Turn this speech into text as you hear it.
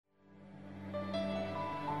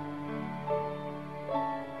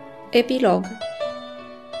Epilog.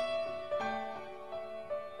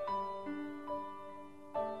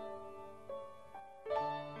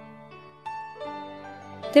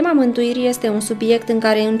 Tema mântuirii este un subiect în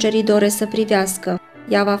care îngerii doresc să privească.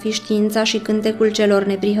 Ea va fi știința și cântecul celor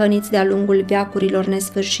neprihăniți de-a lungul veacurilor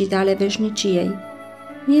nesfârșite ale veșniciei.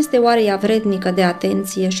 Este oare ea vrednică de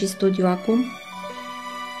atenție și studiu acum?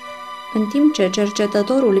 În timp ce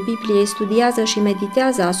cercetătorul Bibliei studiază și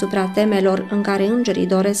meditează asupra temelor în care îngerii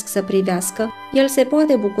doresc să privească, el se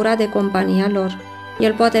poate bucura de compania lor.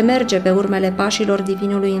 El poate merge pe urmele pașilor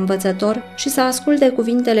divinului învățător și să asculte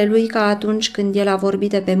cuvintele lui ca atunci când el a vorbit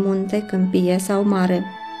de pe munte, câmpie sau mare.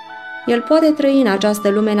 El poate trăi în această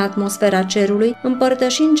lume în atmosfera cerului,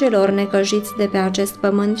 împărtășind celor necăjiți de pe acest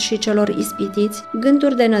pământ și celor ispitiți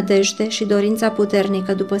gânduri de nădejde și dorința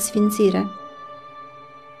puternică după sfințire.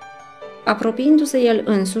 Apropiindu-se el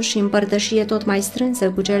însuși și în părtășie tot mai strânsă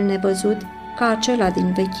cu cel nevăzut, ca acela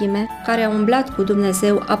din vechime, care a umblat cu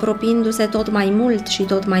Dumnezeu, apropiindu-se tot mai mult și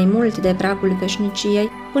tot mai mult de pragul veșniciei,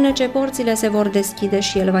 până ce porțile se vor deschide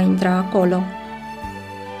și el va intra acolo.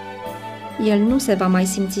 El nu se va mai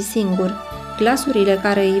simți singur. Glasurile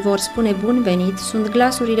care îi vor spune bun venit sunt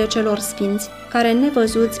glasurile celor sfinți, care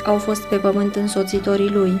nevăzuți au fost pe pământ însoțitorii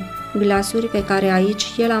lui, glasuri pe care aici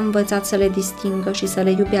el a învățat să le distingă și să le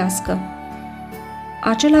iubească.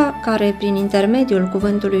 Acela care, prin intermediul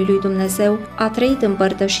cuvântului lui Dumnezeu, a trăit în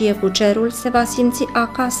părtășie cu cerul, se va simți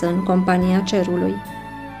acasă în compania cerului.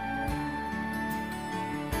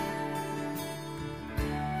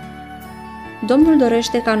 Domnul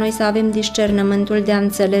dorește ca noi să avem discernământul de a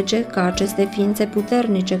înțelege că aceste ființe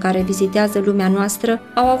puternice care vizitează lumea noastră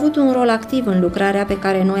au avut un rol activ în lucrarea pe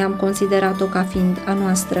care noi am considerat-o ca fiind a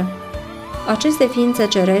noastră. Aceste ființe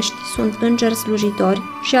cerești sunt îngeri slujitori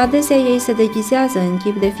și adesea ei se deghizează în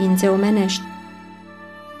chip de ființe omenești.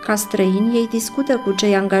 Ca străini, ei discută cu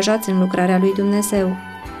cei angajați în lucrarea lui Dumnezeu.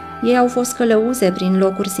 Ei au fost călăuze prin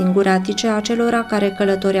locuri singuratice acelora care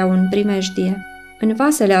călătoreau în primejdie. În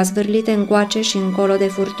vasele azvârlite încoace și încolo de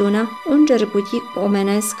furtună, îngeri cu chip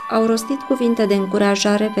omenesc au rostit cuvinte de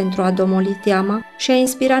încurajare pentru a domoli teama și a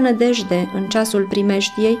inspira nădejde în ceasul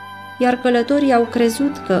primejdiei, iar călătorii au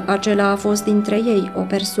crezut că acela a fost dintre ei o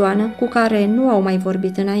persoană cu care nu au mai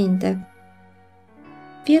vorbit înainte.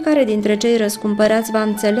 Fiecare dintre cei răscumpărați va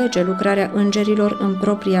înțelege lucrarea îngerilor în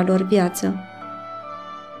propria lor viață.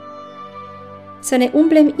 Să ne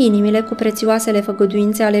umplem inimile cu prețioasele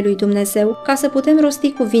făgăduințe ale lui Dumnezeu, ca să putem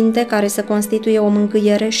rosti cuvinte care să constituie o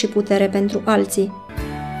mângâiere și putere pentru alții.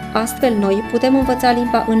 Astfel noi putem învăța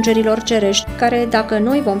limba îngerilor cerești, care, dacă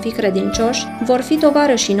noi vom fi credincioși, vor fi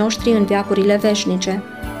tovarășii noștri în veacurile veșnice.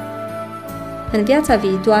 În viața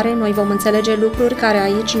viitoare, noi vom înțelege lucruri care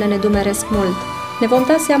aici ne nedumeresc mult. Ne vom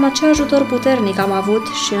da seama ce ajutor puternic am avut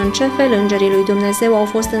și în ce fel îngerii lui Dumnezeu au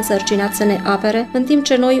fost însărcinați să ne apere, în timp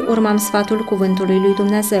ce noi urmam sfatul cuvântului lui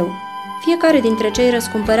Dumnezeu. Fiecare dintre cei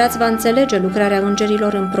răscumpărați va înțelege lucrarea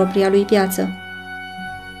îngerilor în propria lui viață.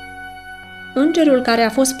 Îngerul care a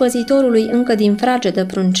fost păzitorul lui încă din fragedă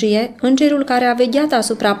pruncie, îngerul care a vegheat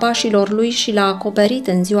asupra pașilor lui și l-a acoperit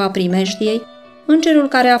în ziua primejdiei, îngerul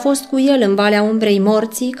care a fost cu el în valea umbrei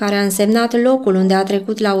morții, care a însemnat locul unde a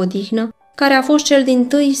trecut la odihnă, care a fost cel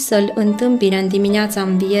dintâi să-l întâmpine în dimineața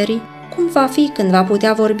învierii, cum va fi când va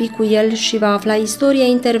putea vorbi cu el și va afla istoria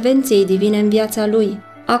intervenției divine în viața lui,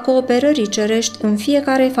 a cooperării cerești în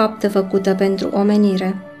fiecare faptă făcută pentru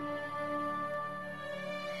omenire.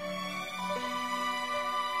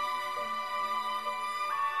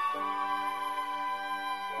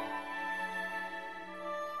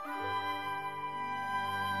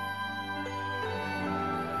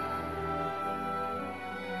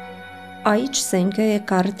 Aici se încheie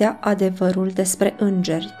cartea Adevărul despre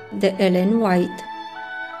îngeri, de Ellen White.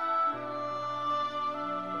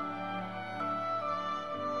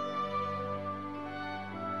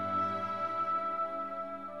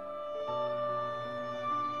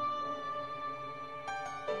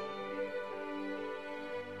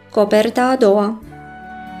 Coperta a doua.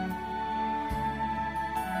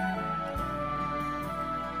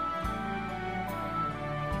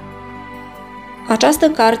 Această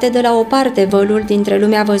carte dă la o parte vălul dintre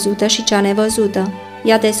lumea văzută și cea nevăzută.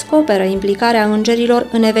 Ea descoperă implicarea îngerilor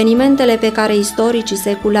în evenimentele pe care istoricii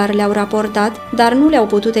seculari le-au raportat, dar nu le-au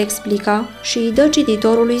putut explica și îi dă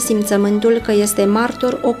cititorului simțământul că este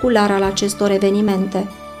martor ocular al acestor evenimente.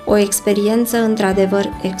 O experiență într-adevăr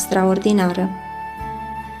extraordinară.